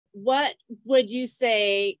what would you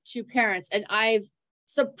say to parents? And I've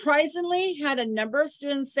surprisingly had a number of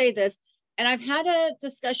students say this, and I've had a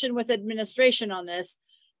discussion with administration on this,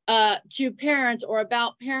 to parents, or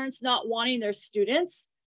about parents not wanting their students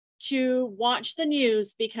to watch the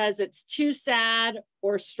news because it's too sad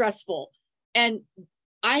or stressful. And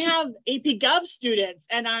I have AP Gov students,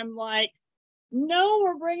 and I'm like, no,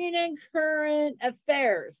 we're bringing in current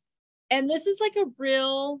affairs. And this is like a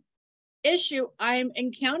real issue I'm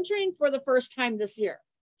encountering for the first time this year.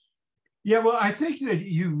 Yeah, well, I think that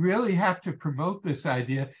you really have to promote this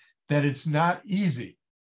idea that it's not easy,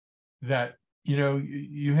 that, you know,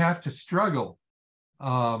 you have to struggle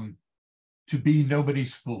to be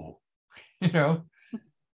nobody's fool, you know.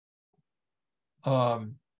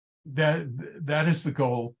 That is the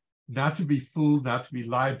goal, not to be fooled, not to be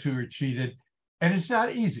lied to or cheated, and it's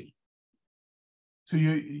not easy. So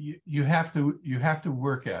you have to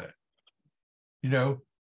work at it. You know,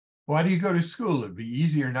 why do you go to school? It'd be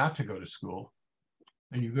easier not to go to school.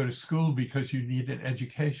 And you go to school because you need an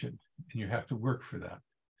education, and you have to work for that.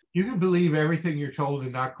 You can believe everything you're told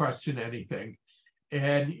and not question anything,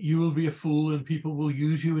 and you will be a fool, and people will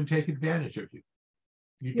use you and take advantage of you.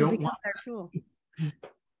 You'll become their tool.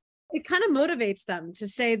 It kind of motivates them to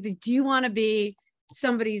say, do you want to be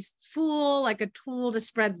somebody's fool, like a tool to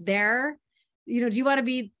spread their, you know,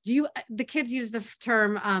 the kids use the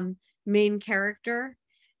term main character.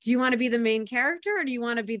 Do you want to be the main character, or do you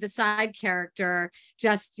want to be the side character,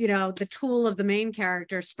 just, you know, the tool of the main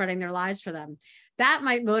character spreading their lies for them? That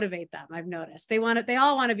might motivate them. I've noticed they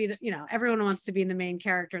all want to be, you know, everyone wants to be the main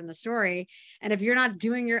character in the story. And if you're not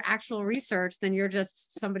doing your actual research, then you're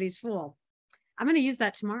just somebody's fool. I'm going to use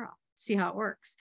that tomorrow, see how it works.